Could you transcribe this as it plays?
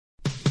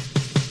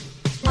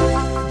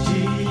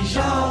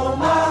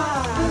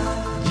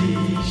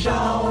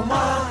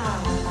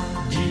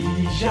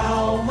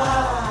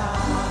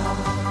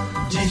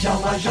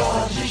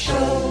Jorge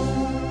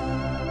Show.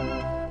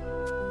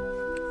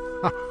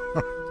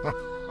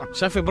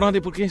 Chefe Brody,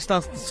 por que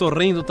está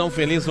sorrindo tão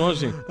feliz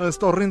hoje? Eu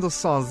estou rindo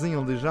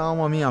sozinho,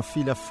 Djalma. Minha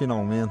filha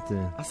finalmente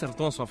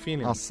Acertou a sua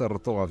filha?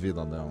 acertou a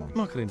vida dela.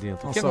 Não acredito. O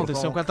que Acertou.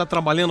 aconteceu? Ela está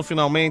trabalhando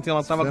finalmente,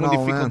 ela estava com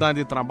dificuldade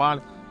de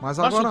trabalho. Mas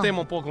Baixa agora, o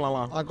tema um pouco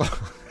lá.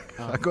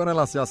 Agora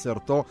ela se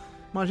acertou.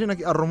 Imagina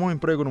que arrumou um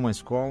emprego numa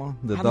escola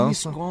de dança. Numa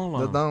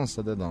escola? De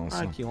dança.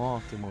 Ai, que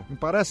ótimo. Me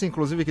parece,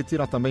 inclusive, que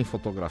tira também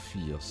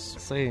fotografias.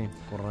 Sim,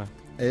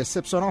 correto. É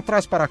excepcional,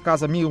 traz para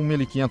casa $1.000,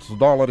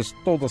 $1.500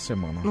 toda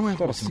semana. Não é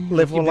toda possível,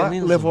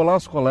 levou lá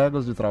os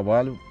colegas de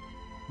trabalho,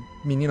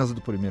 meninas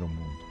do primeiro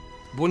mundo.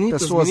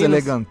 Bonitas pessoas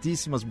meninas.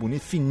 elegantíssimas,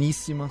 bonitas,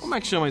 finíssimas. Como é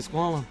que chama a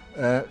escola?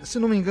 Se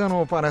não me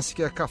engano, parece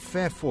que é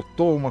Café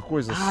Fotô, uma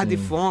coisa assim. De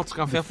fotos,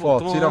 Café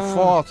Fotô. Fotô. Tira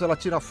fotos, ela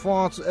tira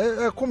fotos.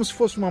 É como se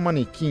fosse uma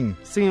manequim.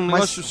 Sim, um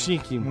negócio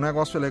chique. Um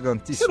negócio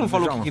elegantíssimo. Você não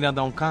falou que queria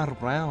dar um carro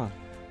pra ela?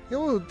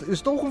 Eu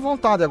estou com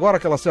vontade, agora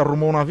que ela se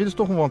arrumou na vida,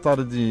 estou com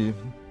vontade de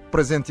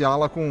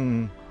presenteá-la com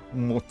um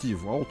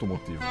motivo,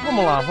 automotivo.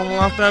 Vamos lá,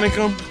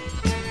 Tânica.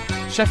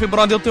 Chefe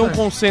Brody, eu tenho um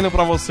conselho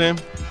pra você.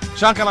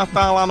 Já que ela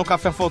tá lá no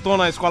Café Fotô,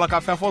 na escola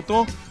Café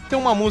Fotô, tem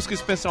uma música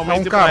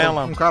especialmente pra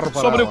ela. Um carro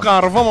para sobre ela. o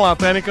carro. Vamos lá,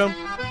 Tânica.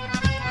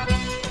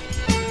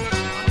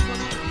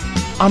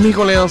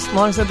 Amigo Lens,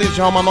 nós é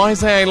Djalma,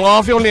 nós é I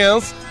Love You,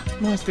 Lens.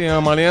 Nós te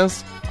ama,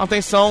 Lens.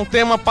 Atenção,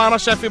 tema para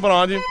Chefe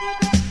Brody.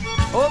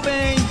 Ô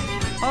bem,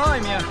 oi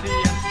minha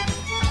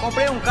filha,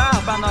 comprei um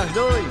carro pra nós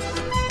dois.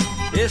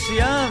 Esse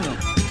ano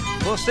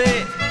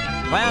você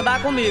vai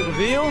andar comigo,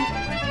 viu?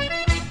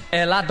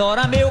 Ela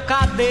adora meu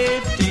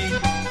cadete,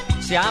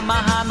 se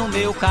amarra no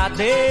meu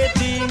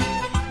cadete.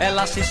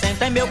 Ela se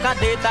senta em meu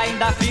cadete,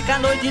 ainda fica a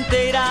noite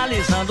inteira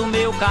alisando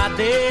meu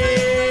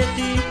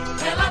cadete.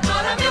 Ela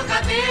adora meu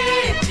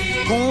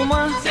cadete,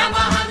 Uma se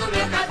amarra no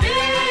meu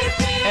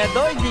cadete. é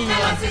doidinha.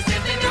 Ela se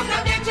senta em meu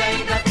cadete e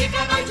ainda fica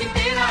a noite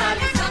inteira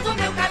alisando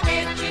meu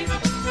cadete.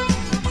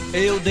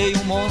 Eu dei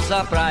um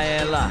Monza pra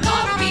ela,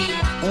 Novinho,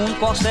 um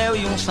Corcel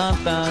e um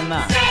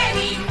Santana.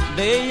 serinho,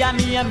 Dei a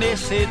minha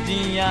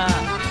Mercedinha,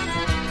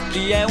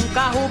 que é um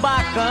carro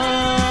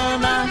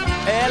bacana.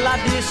 Ela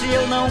disse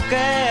eu não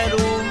quero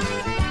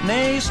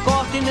nem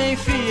Escort nem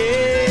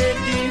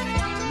Fiat.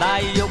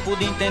 Daí eu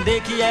pude entender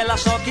que ela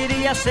só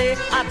queria ser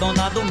a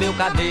dona do meu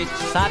cadete.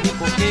 Sabe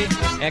por quê?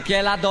 É que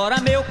ela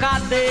adora meu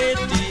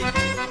cadete,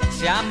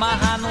 se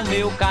amarra no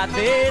meu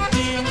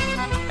cadete.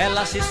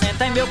 Ela se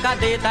senta em meu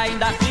cadete,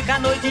 ainda fica a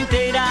noite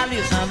inteira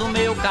alisando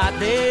meu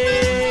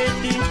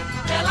cadete.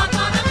 ela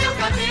adora meu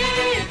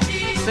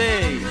cadete,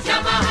 Sei, se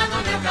amarra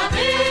no meu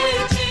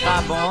cadete.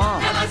 tá bom.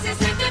 Ela se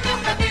senta em meu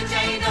cadete e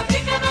ainda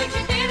fica a noite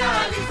inteira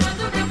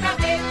alisando meu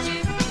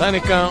cadete.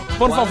 Tânica,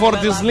 por favor,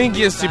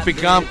 desligue esse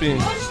picape.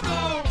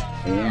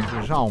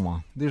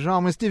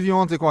 Djalma, estive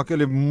ontem com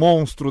aquele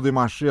monstro de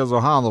Macheza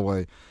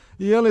Hathaway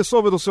e ele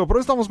soube do seu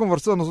problema. Estávamos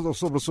conversando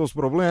sobre os seus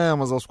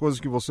problemas, as coisas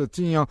que você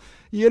tinha,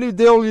 e ele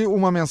deu-lhe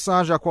uma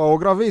mensagem a qual eu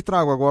gravei e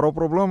trago agora ao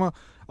programa.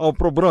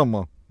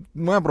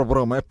 Não é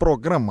programa, é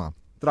programa.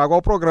 Trago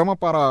ao programa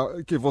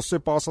para que você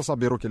possa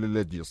saber o que ele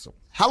lhe disse.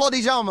 Hello,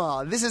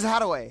 Djalma. This is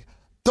Hathaway.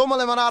 Toma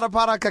limonada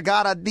para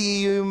cagada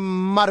de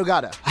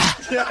madrugada.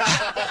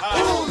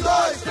 1,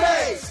 2,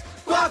 3,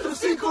 4,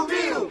 5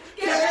 mil.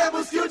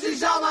 Queremos que o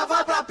Djalma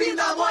vá pra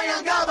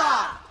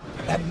Pindamonhangaba.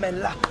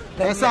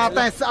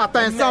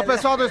 Atenção,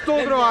 pessoal do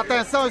estúdio.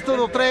 Atenção,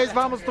 estúdio 3.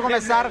 Vamos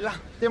começar.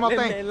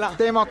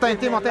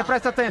 Timotei,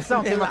 presta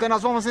atenção, Timotei.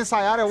 Nós vamos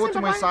ensaiar. É o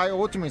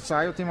último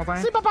ensaio, Timotei.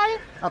 Sim, papai.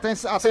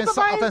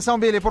 Atenção,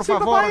 Billy, por Sim,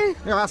 favor. papai.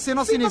 Assim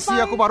não se Sim, inicia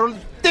papai. com o barulho.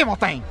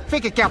 Timotei,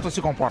 fique quieto e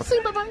se comporte.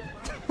 Sim, papai.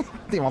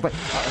 Timotei.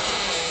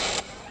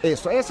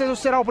 Isso, esse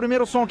será o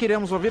primeiro som que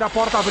iremos ouvir. A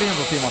porta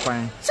abrindo,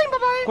 Timotei. Sim,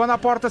 papai. Quando a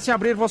porta se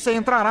abrir, você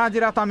entrará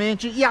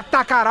diretamente e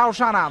atacará o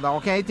charada,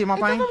 ok,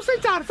 Timotei? Então vamos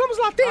tentar. Vamos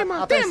lá,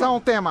 tema. Atenção,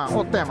 o tema.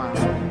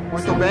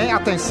 Muito bem,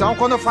 atenção.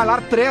 Quando eu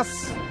falar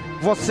 3,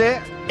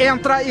 você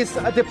entra e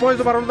depois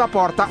do barulho da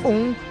porta.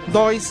 1,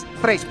 2,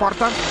 3.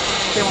 Porta.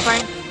 Timotei.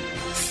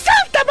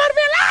 Santa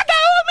Marmelada,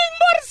 homem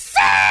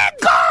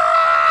morcego!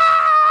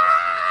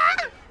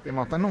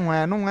 Timotei,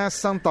 não é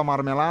Santa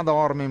Marmelada,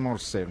 homem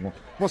morcego.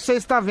 Você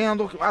está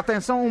vendo...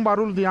 Atenção, um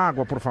barulho de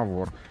água, por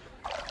favor.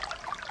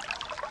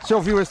 Você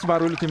ouviu esse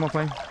barulho,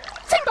 Timotei?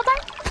 Sim, papai.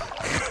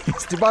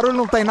 Este barulho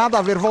não tem nada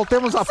a ver.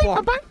 Voltemos à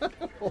porta. Papai.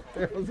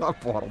 Voltemos à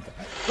porta.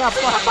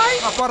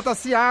 A porta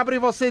se abre e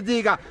você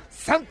diga: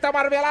 Santa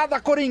Marmelada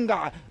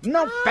Coringa,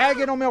 não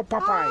pegue no meu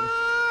papai.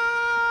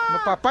 No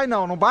papai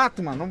não, no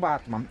Batman.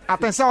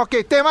 Atenção,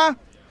 ok, tema.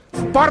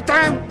 Porta.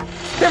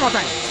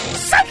 Timotei.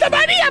 Santa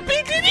Maria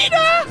Pequenina!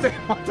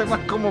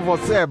 Mas como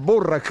você é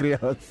burra,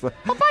 criança.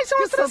 Papai,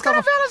 são as três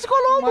caravelas de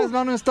Colombo. Mas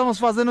nós não estamos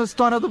fazendo a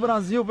história do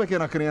Brasil,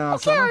 pequena criança. O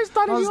que é a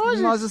história de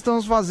hoje? Nós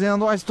estamos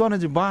fazendo a história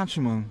de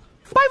Batman.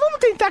 Pai, vamos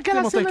tentar aquela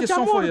Timotei, cena que de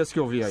som amor. foi esse que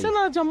eu vi aí?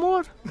 Cena de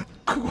amor.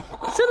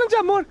 Cena de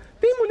amor.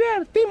 Tem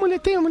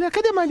mulher.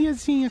 Cadê a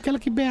Mariazinha? Aquela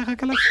que berra,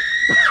 aquela...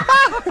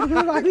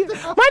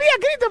 Maria,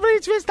 grita pra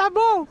gente ver se tá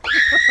bom.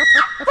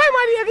 Vai,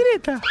 Maria,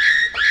 grita.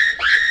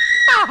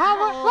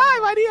 Vai,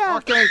 Maria.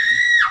 Ok.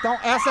 Então,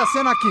 essa é a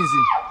cena 15.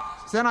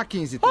 Cena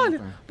 15.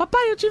 Olha,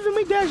 papai, eu tive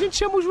uma ideia. A gente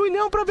chama o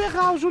Julião pra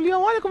berrar. O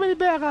Julião, olha como ele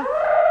berra.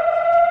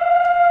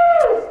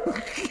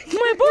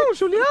 Não é bom,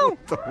 Julião?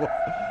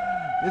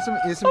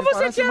 Esse Ou me você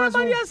parece quer a mais um...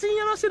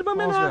 Mariazinha, nossa irmã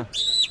Vamos menor?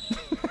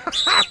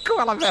 ver.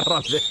 Como ela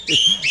berra, velho.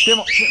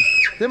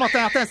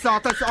 Timotei,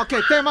 atenção.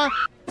 Ok, tema.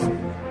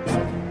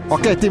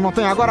 Ok,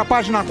 Timotei, agora a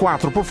página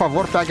 4, por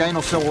favor, pega aí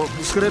no seu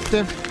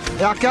script.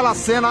 É aquela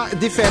cena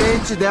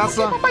diferente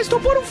dessa... Papai, estou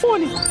por um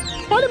fone.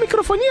 Olha a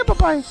microfonia,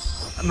 papai.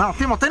 Não,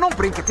 Timotei, não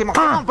brinca,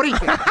 não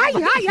brinca.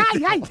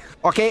 Ai.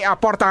 Ok, a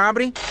porta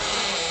abre.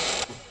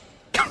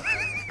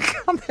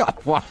 Cadê a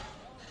porta?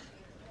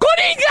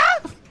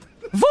 Coringa!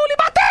 Vou lhe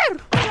bater!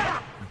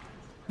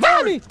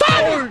 Tome!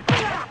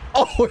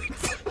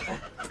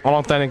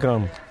 Alô,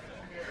 Telecam.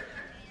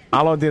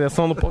 Alô,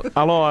 direção do...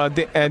 Alô,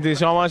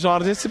 Djalma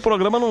Jorge. Esse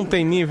programa não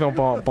tem nível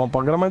para o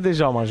programa de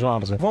Djalma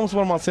Jorge. Vamos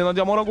para uma cena de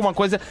amor, alguma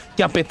coisa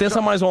que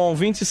apeteça mais um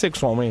ouvinte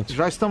sexualmente.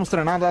 Já estamos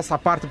treinando essa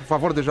parte, por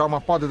favor,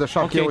 Djalma, pode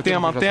deixar aqui. Ok,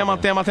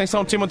 tema,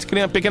 atenção, Timothy,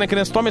 pequena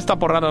criança, toma esta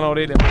porrada na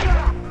orelha.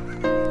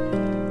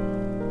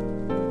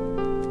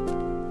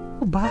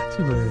 O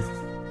Batman.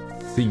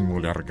 Sim,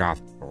 mulher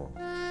gato.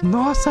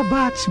 Nossa,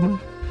 Batman.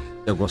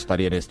 Eu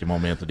gostaria neste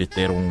momento de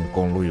ter um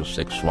conluio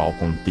sexual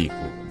contigo.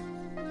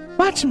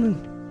 Batman,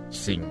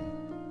 Sim.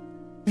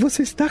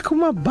 você está com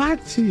uma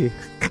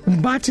um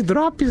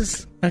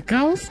bate-drops na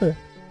calça?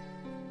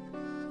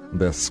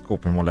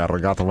 Desculpe, mulher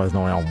gata, mas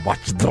não é um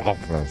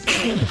bate-dropas.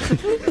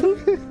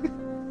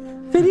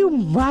 Seria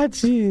um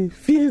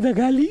bate-filho da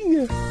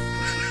galinha?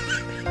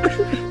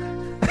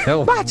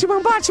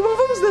 Batman,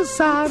 vamos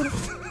dançar.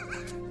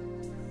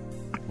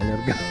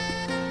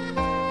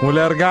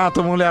 Mulher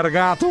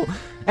gato,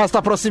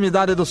 esta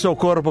proximidade do seu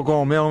corpo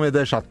com o meu me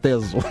deixa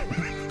teso.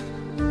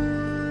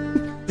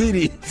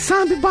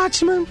 Sabe,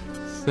 Batman?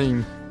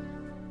 Sim.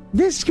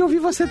 Desde que eu vi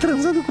você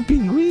transando com o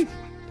pinguim,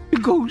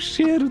 ficou o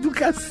cheiro do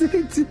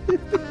cacete.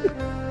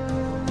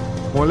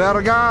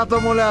 Mulher gato,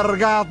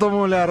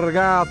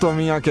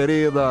 minha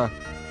querida.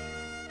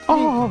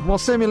 Oh,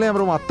 Você me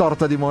lembra uma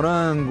torta de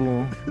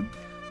morango?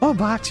 oh,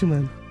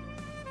 Batman.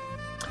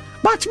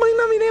 Batman,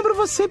 ainda me lembra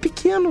você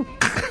pequeno.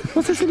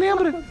 Você se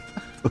lembra?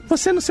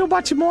 Você no seu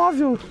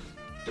Batmóvel,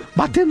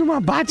 batendo uma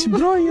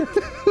bate-bronha.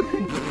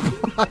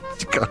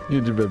 De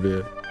carrinho de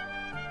bebê.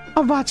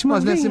 Oh, Batman,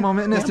 Mas nesse venha,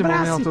 momento...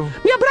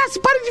 Me abrace,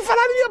 pare de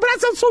falar e me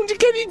abrace ao som de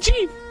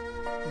Kennedy.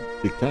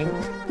 De quem?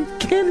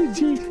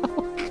 Kennedy.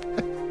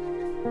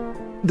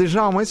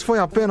 Djalma, isso foi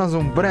apenas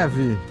um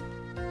breve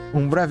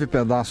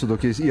pedaço do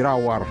que irá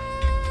ao ar.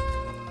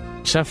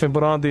 Chefe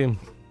Brody,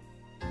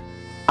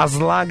 as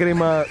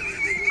lágrimas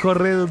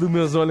correndo dos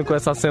meus olhos com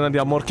essa cena de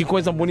amor. Que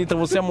coisa bonita,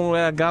 você é a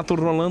mulher gato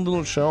rolando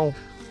no chão.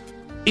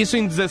 Isso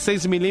em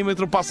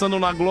 16mm, passando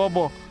na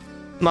Globo,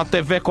 na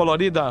TV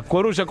colorida.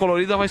 Coruja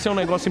colorida vai ser um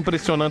negócio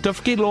impressionante. Eu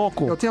fiquei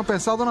louco. Eu tinha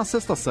pensado na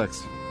sexta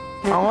sexy.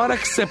 A hora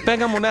que você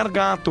pega a mulher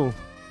gato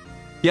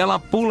e ela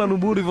pula no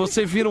muro e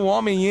você vira um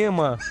homem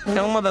ema,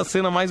 é uma das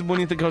cenas mais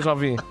bonitas que eu já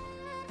vi.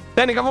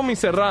 Técnica, vamos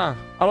encerrar?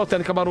 Alô,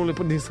 Técnica, barulho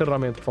de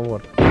encerramento, por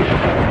favor.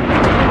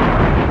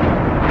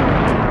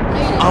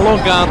 Alô,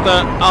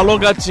 gata. Alô,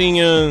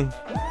 gatinha.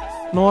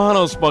 No ar,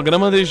 os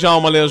programas de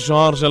Djalma, les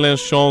Jorge, les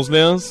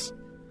Chonsles.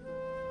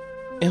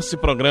 Esse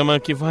programa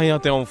que vai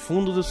até o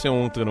fundo do seu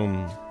útero.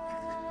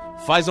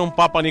 Faz um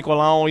Papa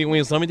Nicolau e um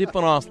exame de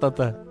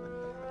próstata.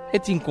 E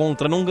te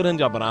encontra num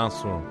grande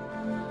abraço.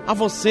 A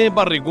você,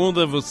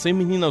 barriguda, você,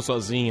 menina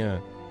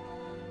sozinha.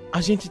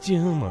 A gente te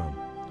ama.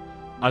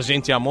 A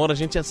gente é amor, a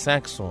gente é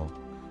sexo.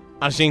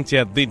 A gente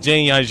é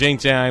DJ, a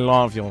gente é I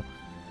love you.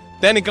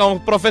 Técnica, o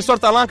professor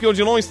Talaco e o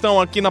Odilon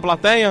estão aqui na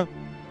plateia.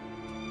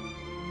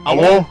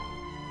 Alô?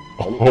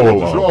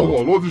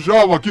 Alô,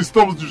 Djalma, aqui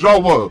estamos,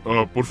 Djalma.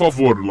 Por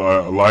favor,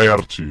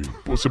 Laerte,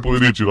 você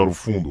poderia tirar o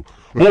fundo?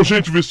 Bom,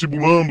 gente,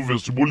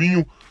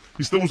 vestibulinho,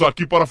 estamos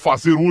aqui para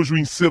fazer hoje o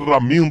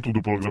encerramento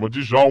do programa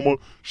de Djalma,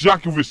 já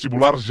que o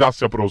vestibular já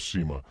se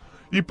aproxima.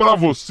 E para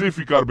você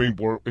ficar bem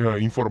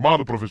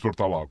informado, professor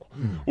Talaco,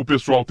 o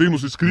pessoal tem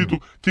nos escrito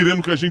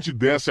querendo que a gente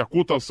desse a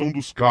cotação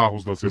dos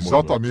carros da semana.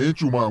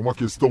 Exatamente, uma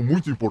questão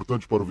muito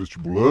importante para o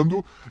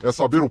vestibulando é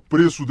saber o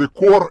preço de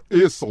cor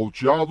e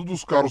salteado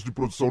dos carros de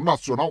produção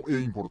nacional e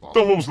importada.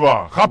 Então vamos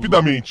lá,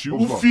 rapidamente.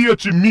 Vamos lá.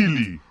 Fiat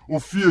Mille. O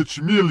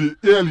Fiat Mille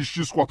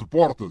LX 4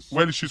 portas. O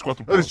LX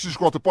 4 portas. LX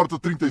 4 portas,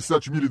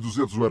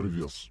 37.200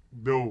 URVs.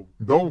 Não.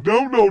 Não?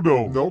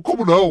 Não. Não,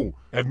 como não?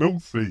 Não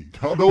sei.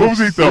 Não Vamos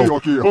sei, então.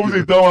 ok. Vamos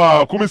então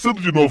começando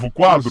de novo o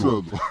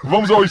quadro.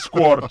 Vamos ao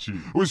Escort.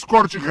 O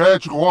Escort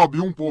Hatch Hobby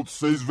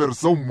 1.6,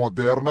 versão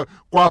moderna,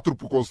 4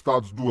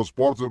 costados, 2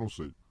 portas, eu não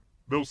sei.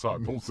 Não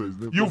sabe. Não sei.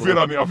 E a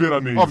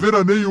Veraneio? A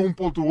Veraneio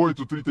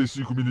 1.8,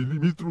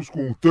 35mm,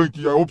 com um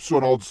tanque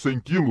opcional de 100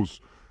 kg,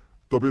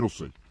 também não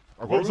sei.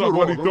 Vamos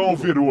agora então ao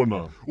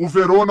Verona. O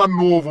Verona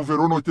novo, o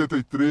Verona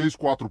 83,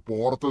 4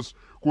 portas,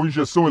 com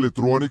injeção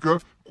eletrônica,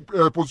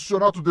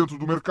 posicionado dentro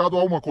do mercado,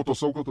 há uma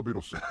cotação que eu também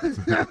não sei.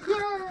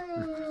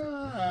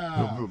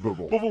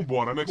 Bom,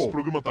 vambora, né? Que esse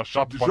programa tá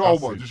chato pra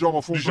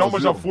Djalma foi um Djalma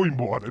já prazer. foi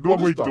embora, ele não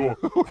aguentou.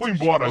 Foi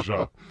embora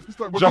já.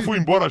 Já foi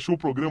embora, achou o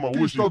programa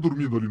Quem hoje está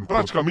dormindo ali no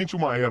praticamente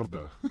uma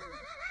herda.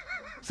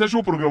 Você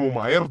achou o programa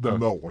uma herda?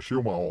 Não, achei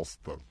uma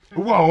hosta.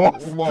 Uma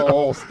hosta? Uma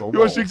hosta.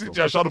 Eu achei que você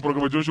tinha achado o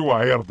programa de hoje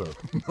uma herda.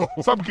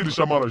 Sabe o que eles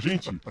chamaram a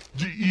gente?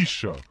 De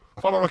Isha.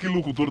 Falaram que aquele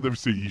locutor deve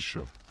ser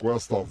Isha. Com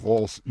esta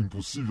voz,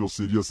 impossível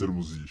seria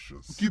sermos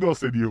Ishas. O que nós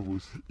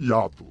seríamos?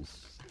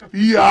 Iados.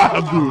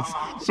 Iados!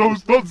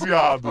 Somos todos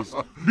iados.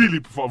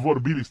 Billy, por favor,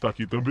 Billy está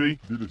aqui também.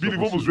 Billy,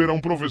 vamos ver, é um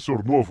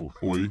professor novo.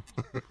 Oi,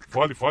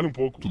 Fale um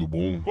pouco. tudo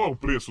bom? Qual é o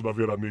preço da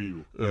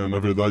veraneio? Na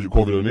verdade,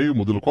 qual veraneio?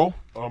 Modelo qual?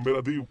 A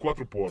veraneio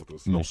 4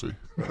 portas. Não sei.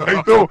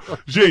 Então,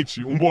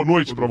 gente, uma boa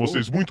noite pra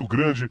vocês, muito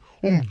grande.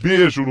 Um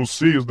beijo nos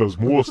seios das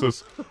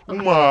moças.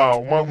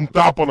 Um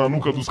tapa na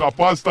nuca dos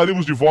rapazes.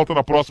 Estaremos de volta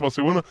na próxima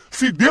semana,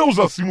 se Deus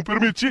assim o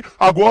permitir.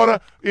 Agora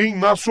em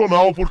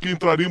nacional, porque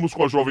entraremos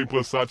com a Jovem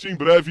Pan Sat em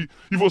breve.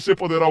 E você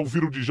poderá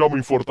ouvir o Djalma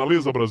em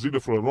Fortaleza,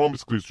 Brasília,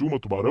 Florianópolis, Criciúma,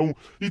 Tubarão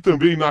e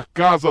também na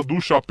Casa do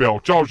Chapéu.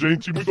 Tchau,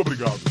 gente. Muito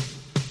obrigado.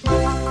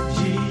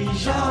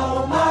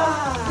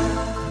 Djalma,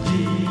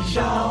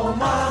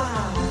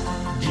 Djalma,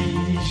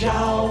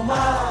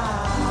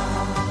 Djalma,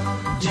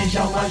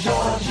 Djalma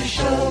Jorge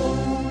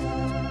Show.